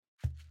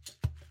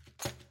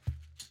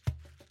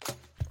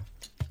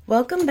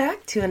Welcome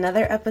back to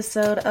another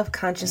episode of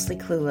Consciously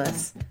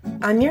Clueless.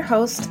 I'm your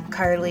host,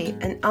 Carly,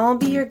 and I'll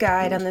be your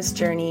guide on this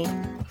journey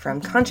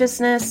from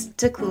consciousness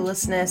to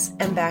cluelessness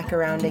and back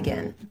around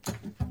again.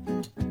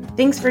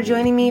 Thanks for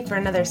joining me for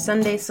another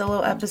Sunday solo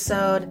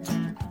episode.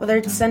 Whether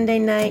it's Sunday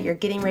night, you're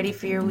getting ready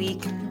for your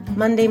week,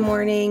 Monday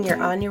morning,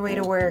 you're on your way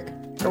to work,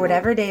 or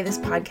whatever day this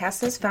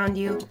podcast has found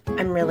you,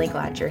 I'm really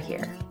glad you're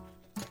here.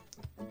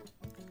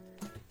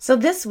 So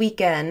this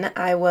weekend,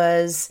 I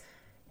was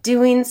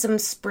doing some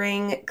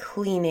spring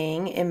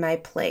cleaning in my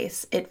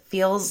place. It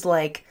feels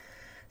like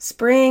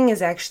spring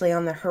is actually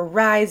on the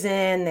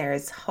horizon.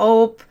 There's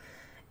hope.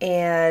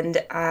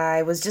 And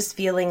I was just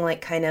feeling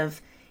like kind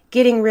of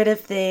getting rid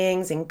of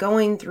things and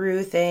going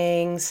through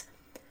things.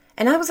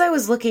 And as I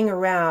was looking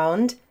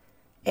around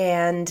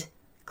and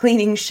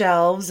cleaning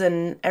shelves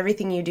and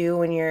everything you do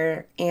when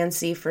you're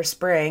antsy for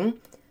spring,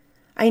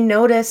 I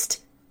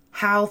noticed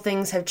how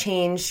things have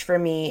changed for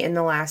me in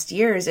the last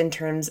years in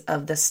terms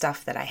of the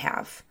stuff that I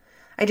have.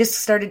 I just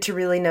started to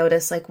really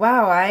notice like,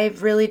 wow,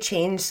 I've really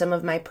changed some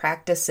of my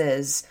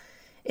practices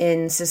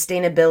in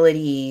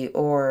sustainability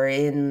or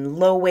in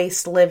low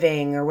waste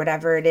living or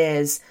whatever it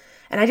is.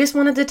 And I just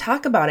wanted to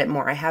talk about it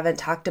more. I haven't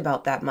talked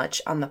about that much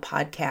on the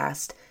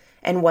podcast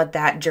and what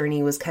that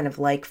journey was kind of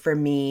like for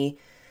me,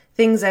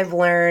 things I've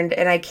learned.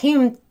 And I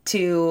came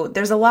to,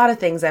 there's a lot of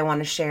things I want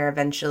to share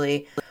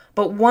eventually.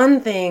 But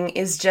one thing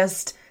is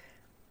just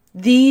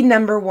the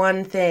number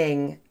one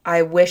thing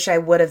I wish I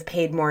would have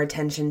paid more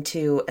attention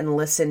to and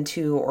listened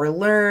to or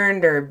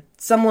learned, or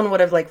someone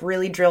would have like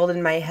really drilled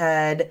in my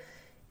head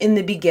in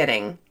the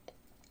beginning.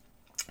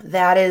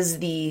 That is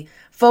the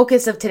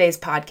focus of today's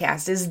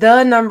podcast, is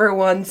the number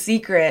one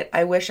secret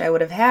I wish I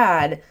would have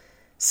had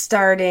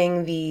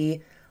starting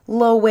the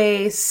low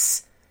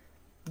waste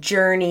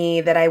journey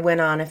that I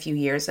went on a few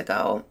years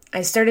ago.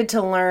 I started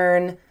to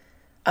learn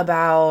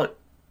about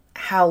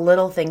how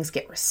little things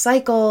get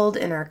recycled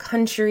in our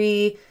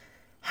country,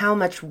 how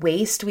much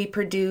waste we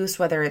produce,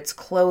 whether it's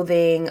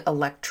clothing,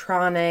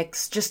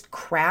 electronics, just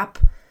crap,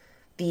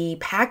 the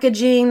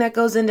packaging that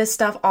goes into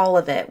stuff, all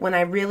of it. When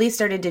I really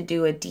started to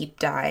do a deep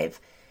dive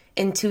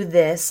into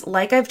this,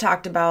 like I've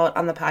talked about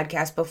on the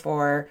podcast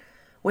before,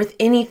 with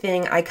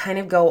anything, I kind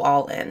of go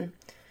all in.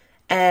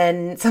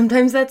 And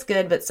sometimes that's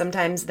good, but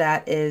sometimes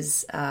that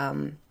is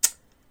a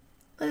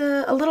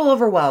little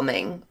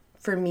overwhelming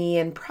for me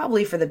and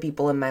probably for the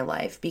people in my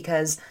life,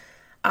 because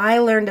I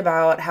learned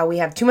about how we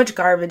have too much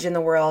garbage in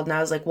the world, and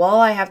I was like, well,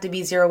 I have to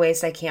be zero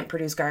waste. I can't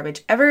produce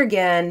garbage ever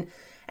again,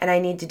 and I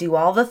need to do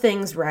all the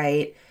things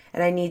right,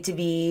 and I need to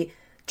be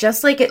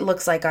just like it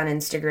looks like on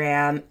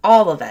Instagram,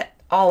 all of it.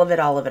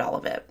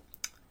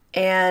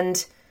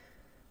 And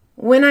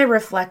when I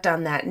reflect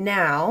on that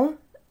now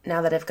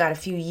that I've got a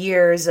few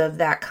years of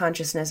that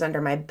consciousness under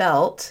my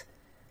belt,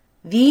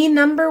 the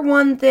number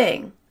one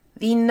thing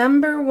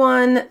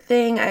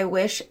I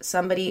wish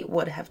somebody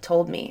would have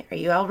told me, are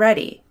you all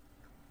ready?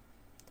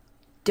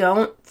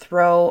 Don't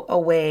throw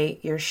away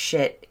your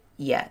shit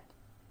yet.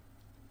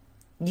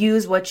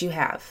 Use what you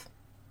have.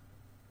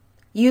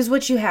 Use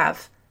what you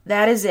have.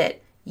 That is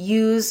it.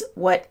 Use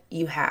what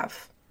you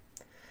have.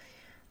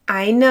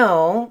 I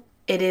know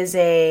it is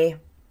a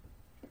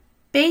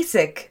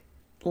basic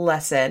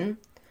lesson,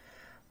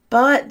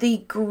 but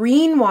the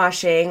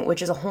greenwashing,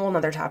 which is a whole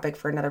nother topic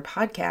for another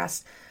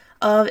podcast,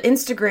 of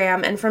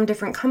Instagram and from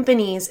different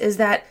companies, is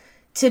that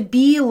to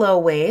be low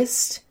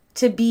waste,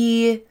 to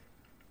be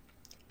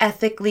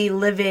ethically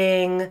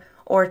living,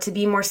 or to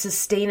be more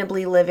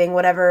sustainably living,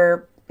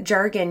 whatever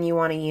jargon you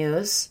want to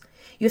use,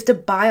 you have to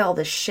buy all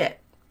this shit.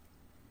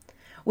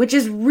 Which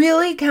is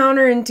really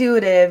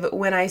counterintuitive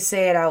when I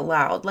say it out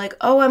loud. Like,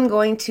 oh, I'm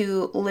going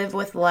to live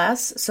with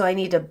less, so I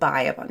need to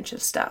buy a bunch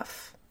of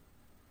stuff.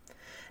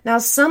 Now,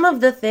 some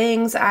of the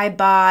things I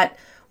bought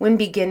when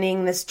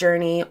beginning this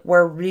journey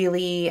were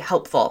really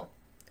helpful.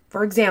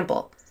 For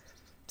example,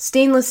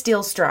 stainless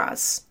steel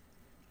straws.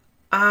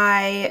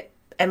 I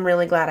am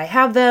really glad I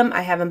have them.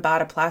 I haven't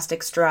bought a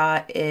plastic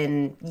straw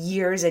in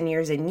years and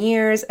years and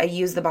years. I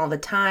use them all the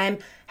time.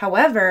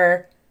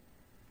 However,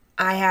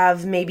 I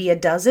have maybe a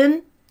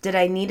dozen. Did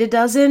I need a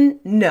dozen?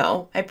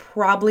 No, I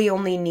probably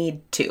only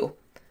need 2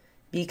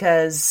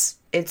 because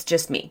it's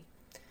just me.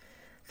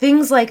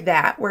 Things like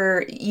that,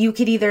 where you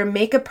could either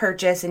make a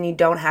purchase and you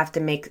don't have to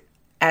make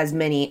as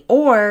many,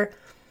 or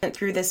went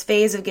through this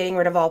phase of getting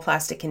rid of all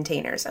plastic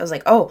containers. I was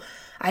like, oh,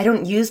 I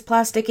don't use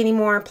plastic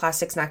anymore.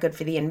 Plastic's not good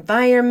for the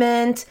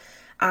environment.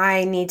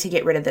 I need to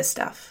get rid of this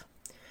stuff.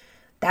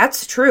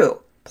 That's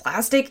true.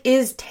 Plastic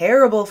is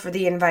terrible for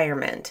the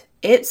environment.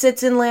 It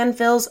sits in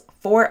landfills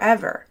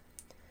forever.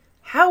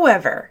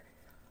 However,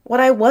 what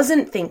I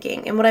wasn't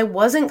thinking and what I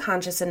wasn't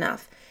conscious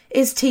enough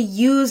is to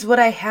use what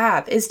I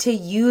have, is to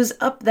use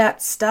up that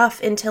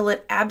stuff until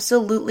it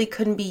absolutely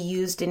couldn't be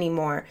used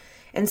anymore,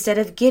 instead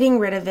of getting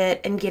rid of it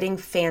and getting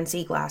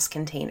fancy glass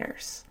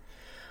containers,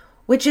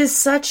 which is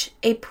such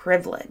a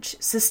privilege.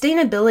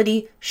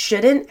 Sustainability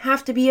shouldn't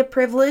have to be a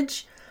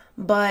privilege,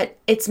 but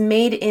it's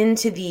made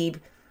into the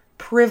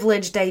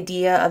privileged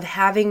idea of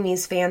having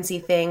these fancy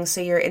things so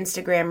you're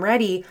Instagram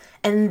ready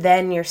and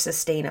then you're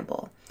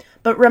sustainable.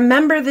 But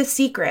remember the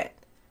secret.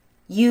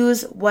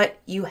 Use what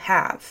you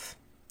have.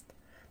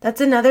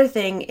 That's another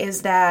thing,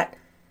 is that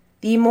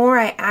the more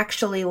I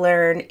actually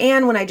learn,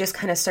 and when I just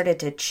kind of started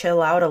to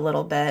chill out a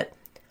little bit,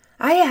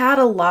 I had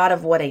a lot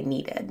of what I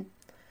needed.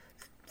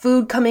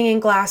 Food coming in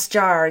glass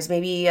jars,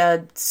 maybe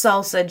a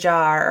salsa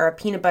jar or a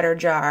peanut butter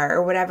jar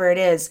or whatever it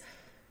is.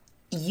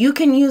 You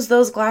can use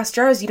those glass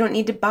jars. You don't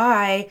need to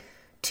buy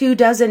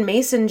 24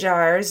 mason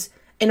jars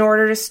in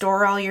order to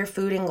store all your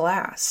food in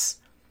glass.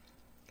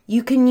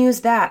 You can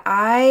use that.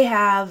 I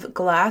have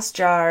glass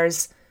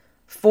jars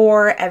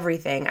for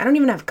everything. I don't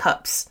even have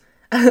cups.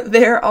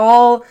 They're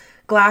all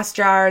glass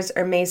jars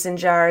or mason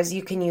jars.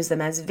 You can use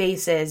them as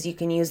vases. You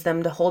can use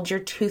them to hold your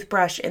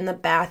toothbrush in the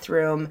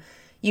bathroom.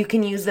 You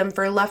can use them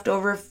for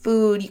leftover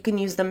food. You can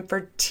use them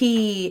for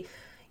tea.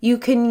 You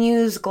can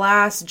use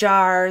glass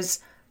jars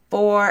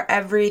for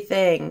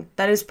everything.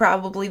 That is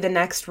probably the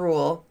next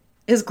rule,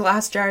 is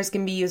glass jars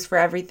can be used for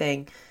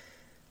everything.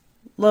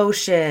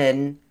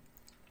 Lotion.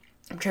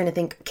 I'm trying to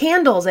think.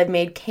 Candles. I've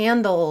made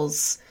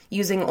candles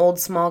using old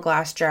small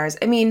glass jars.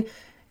 I mean,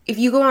 if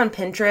you go on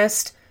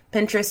Pinterest,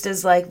 Pinterest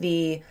is like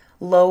the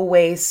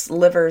low-waste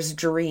liver's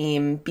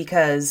dream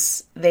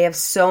because they have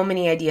so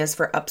many ideas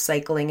for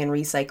upcycling and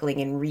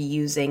recycling and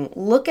reusing.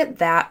 Look at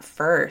that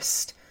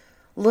first.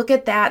 Look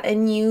at that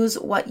and use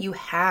what you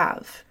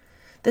have.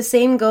 The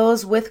same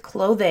goes with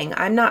clothing.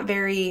 I'm not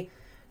very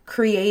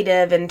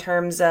creative in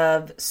terms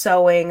of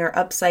sewing or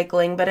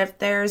upcycling, but if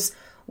there's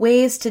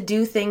ways to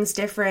do things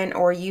different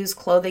or use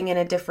clothing in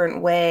a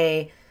different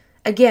way,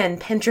 again,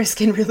 Pinterest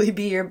can really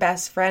be your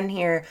best friend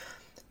here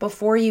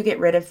before you get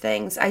rid of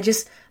things. I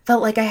just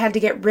felt like I had to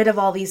get rid of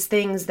all these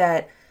things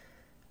that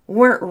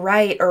weren't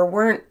right or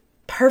weren't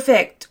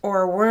perfect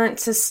or weren't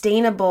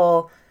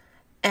sustainable,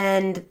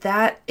 and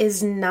that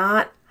is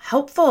not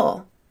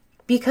helpful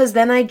because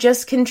then I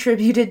just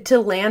contributed to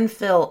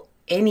landfill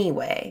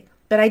anyway.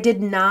 But I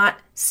did not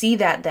see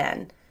that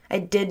then. I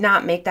did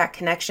not make that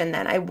connection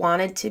then. I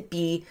wanted to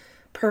be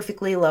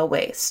perfectly low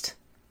waste,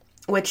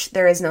 which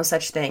there is no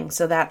such thing.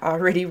 So that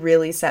already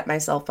really set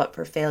myself up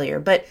for failure.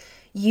 But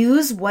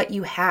use what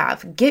you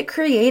have. Get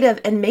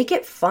creative and make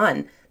it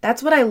fun.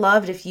 That's what I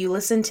loved. If you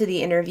listen to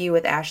the interview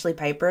with Ashley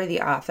Piper, the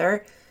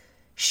author,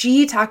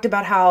 she talked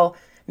about how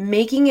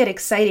making it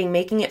exciting,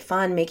 making it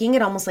fun, making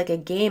it almost like a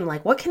game.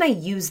 Like, what can I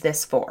use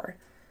this for?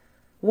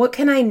 What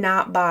can I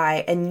not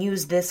buy and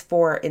use this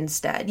for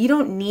instead? You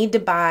don't need to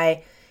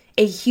buy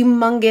a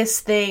humongous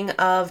thing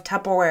of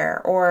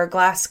Tupperware or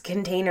glass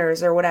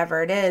containers or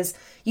whatever it is.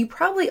 You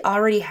probably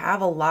already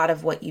have a lot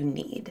of what you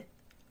need.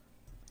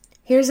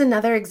 Here's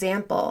another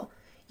example.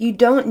 You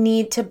don't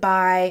need to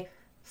buy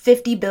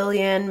 50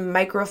 billion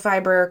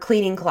microfiber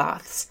cleaning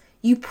cloths.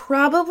 You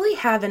probably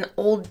have an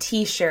old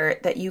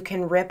t-shirt that you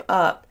can rip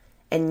up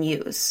and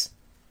use.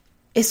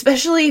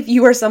 Especially if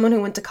you are someone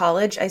who went to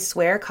college. I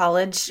swear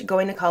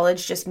going to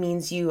college just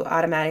means you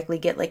automatically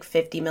get like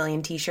 50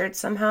 million t-shirts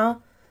somehow.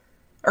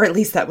 Or at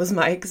least that was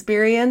my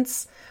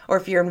experience. Or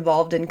if you're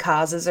involved in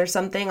causes or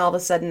something, all of a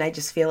sudden I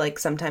just feel like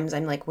sometimes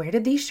I'm like, where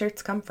did these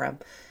shirts come from?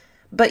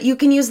 But you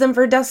can use them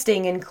for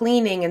dusting and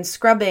cleaning and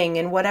scrubbing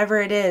and whatever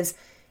it is.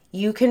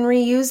 You can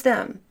reuse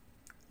them.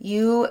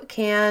 You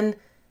can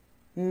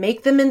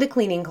make them into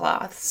cleaning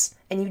cloths,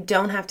 and you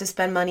don't have to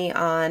spend money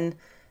on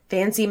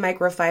fancy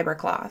microfiber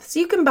cloths.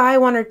 You can buy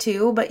one or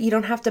two, but you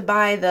don't have to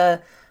buy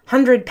the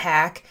 100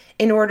 pack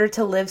in order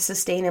to live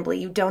sustainably.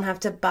 You don't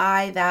have to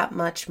buy that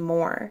much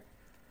more.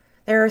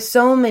 There are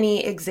so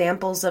many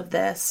examples of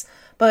this,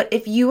 but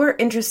if you are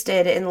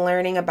interested in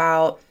learning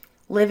about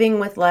living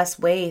with less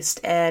waste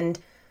and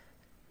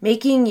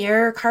making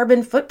your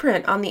carbon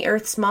footprint on the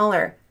earth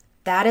smaller,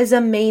 that is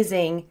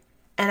amazing.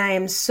 And I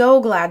am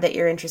so glad that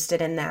you're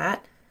interested in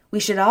that. We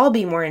should all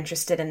be more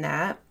interested in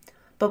that.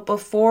 But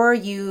before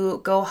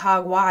you go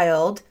hog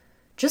wild,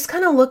 just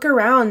kind of look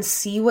around,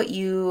 see what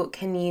you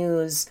can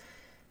use.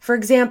 For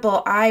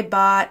example, I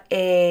bought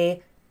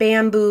a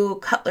bamboo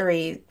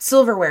cutlery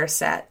silverware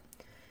set.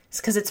 It's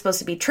because it's supposed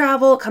to be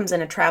travel. It comes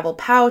in a travel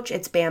pouch.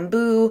 It's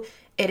bamboo.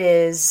 It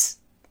is,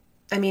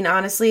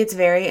 honestly, it's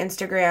very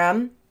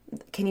Instagram.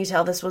 Can you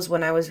tell this was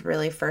when I was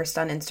really first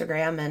on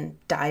Instagram and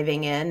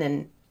diving in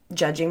and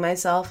judging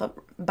myself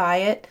by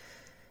it?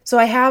 So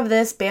I have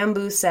this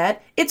bamboo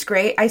set. It's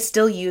great. I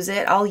still use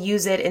it. I'll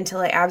use it until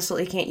I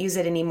absolutely can't use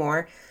it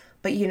anymore.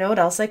 But you know what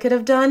else I could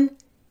have done?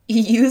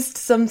 Used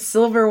some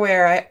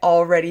silverware I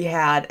already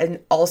had and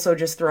also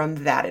just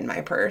thrown that in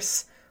my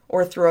purse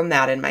or thrown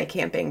that in my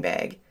camping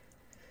bag.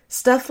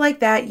 Stuff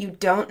like that you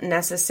don't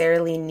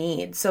necessarily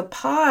need. So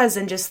pause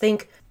and just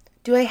think,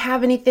 do I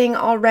have anything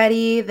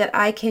already that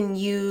I can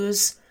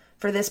use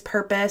for this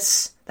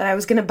purpose that I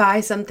was going to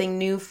buy something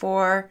new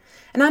for?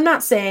 And I'm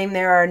not saying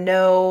there are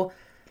no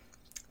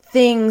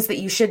things that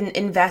you shouldn't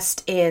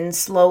invest in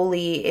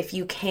slowly if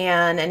you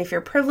can and if you're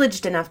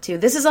privileged enough to.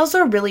 This is also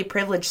a really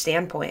privileged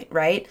standpoint,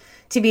 right?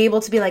 To be able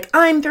to be like,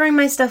 I'm throwing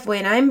my stuff away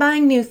and I'm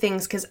buying new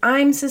things because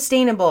I'm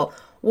sustainable.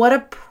 What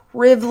a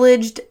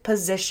privileged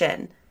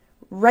position.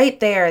 Right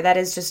there, that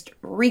is just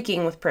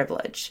reeking with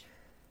privilege.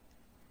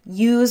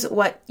 Use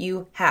what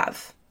you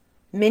have.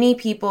 Many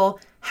people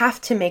have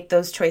to make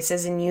those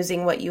choices in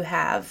using what you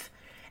have.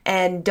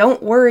 And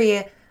don't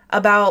worry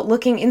about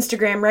looking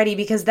Instagram ready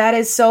because that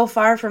is so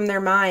far from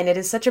their mind. It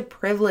is such a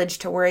privilege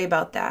to worry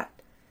about that.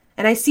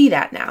 And I see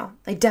that now.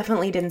 I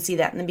definitely didn't see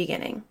that in the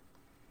beginning.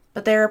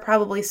 But there are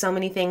probably so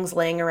many things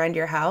laying around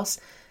your house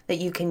that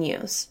you can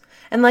use.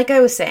 And like I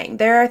was saying,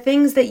 there are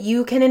things that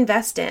you can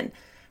invest in.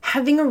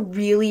 Having a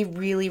really,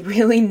 really,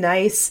 really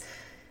nice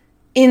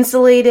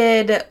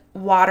insulated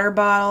water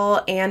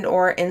bottle and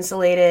or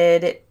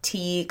insulated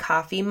tea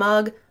coffee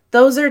mug,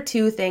 those are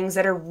two things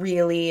that are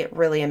really,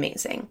 really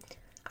amazing.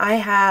 I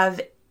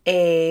have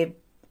a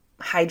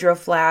Hydro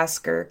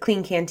Flask or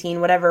Clean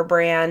Canteen, whatever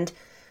brand,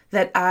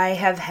 that I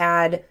have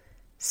had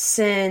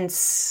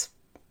since,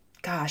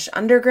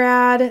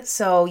 undergrad.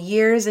 So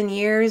years and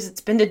years.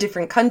 It's been to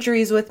different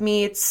countries with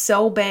me. It's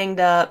so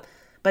banged up,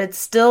 but it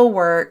still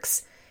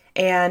works.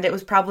 And it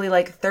was probably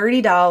like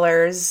 $30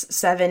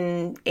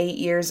 7-8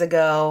 years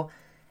ago.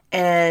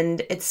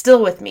 And it's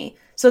still with me.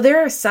 So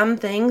there are some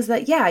things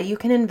that, you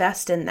can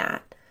invest in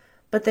that.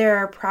 But there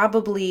are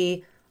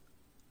probably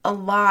a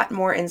lot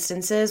more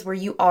instances where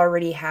you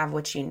already have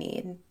what you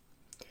need.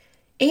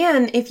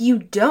 And if you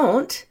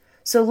don't,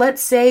 so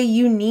let's say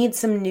you need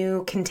some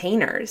new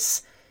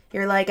containers.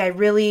 You're like,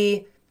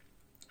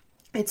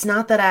 it's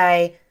not that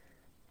I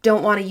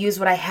don't want to use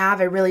what I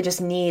have, I really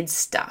just need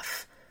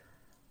stuff.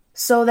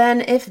 So then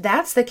if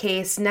that's the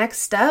case, next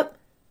step,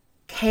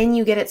 can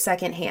you get it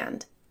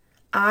secondhand?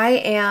 I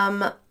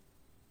am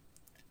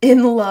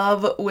in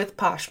love with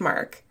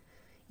Poshmark.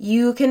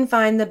 You can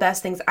find the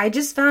best things. I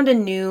just found a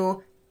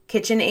new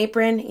kitchen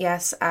apron.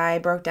 Yes, I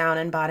broke down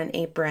and bought an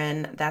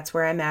apron. That's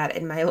where I'm at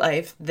in my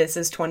life. This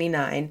is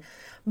 29.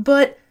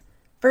 But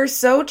for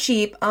so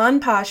cheap on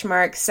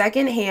Poshmark,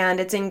 secondhand,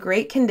 it's in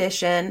great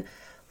condition.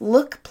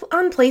 Look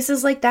on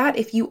places like that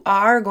if you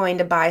are going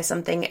to buy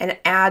something and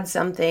add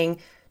something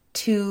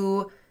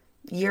to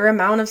your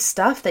amount of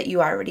stuff that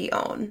you already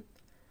own.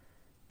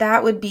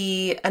 That would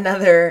be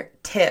another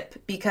tip,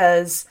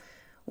 because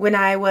when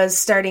I was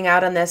starting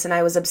out on this and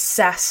I was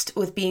obsessed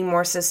with being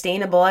more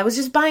sustainable, I was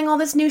just buying all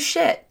this new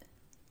shit.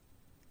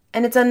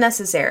 And it's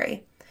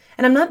unnecessary.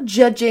 And I'm not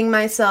judging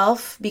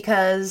myself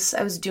because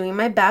I was doing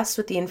my best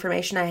with the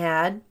information I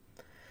had.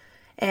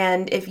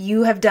 And if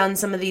you have done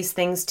some of these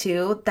things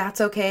too,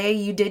 that's okay.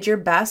 You did your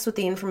best with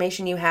the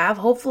information you have.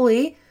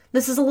 Hopefully,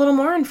 this is a little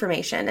more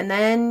information, and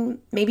then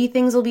maybe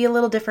things will be a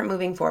little different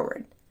moving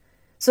forward.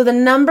 So the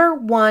number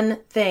one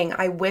thing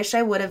I wish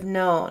I would have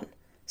known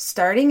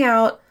starting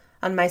out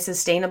on my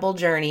sustainable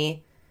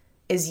journey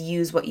is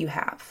use what you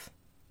have.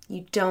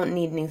 You don't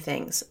need new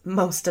things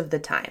most of the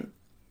time.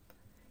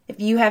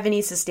 If you have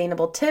any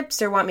sustainable tips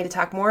or want me to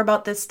talk more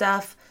about this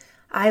stuff,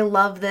 I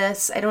love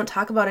this. I don't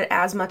talk about it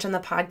as much on the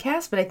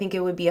podcast, but I think it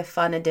would be a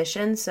fun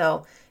addition.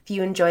 So if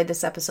you enjoyed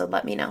this episode,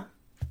 let me know.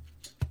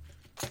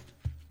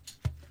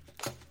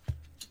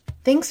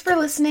 Thanks for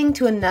listening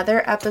to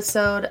another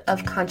episode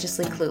of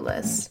Consciously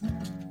Clueless.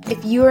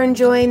 If you are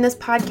enjoying this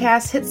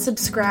podcast, hit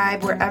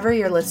subscribe wherever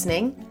you're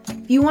listening.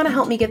 If you want to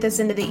help me get this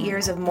into the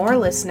ears of more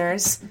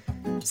listeners,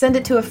 send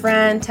it to a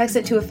friend, text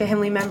it to a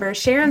family member,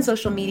 share on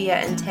social media,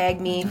 and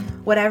tag me.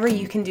 Whatever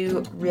you can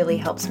do really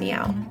helps me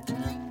out.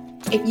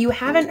 If you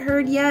haven't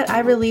heard yet, I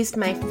released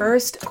my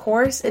first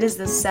course. It is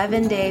the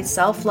 7-day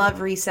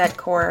self-love reset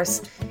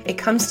course. It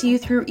comes to you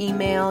through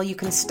email. You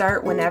can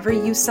start whenever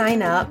you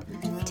sign up.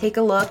 Take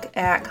a look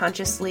at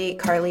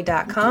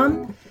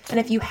consciouslycarly.com. And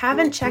if you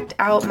haven't checked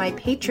out my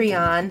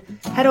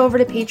Patreon, head over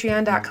to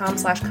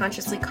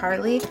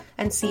patreon.com/consciouslycarly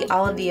and see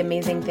all of the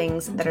amazing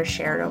things that are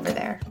shared over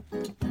there.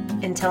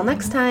 Until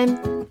next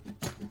time.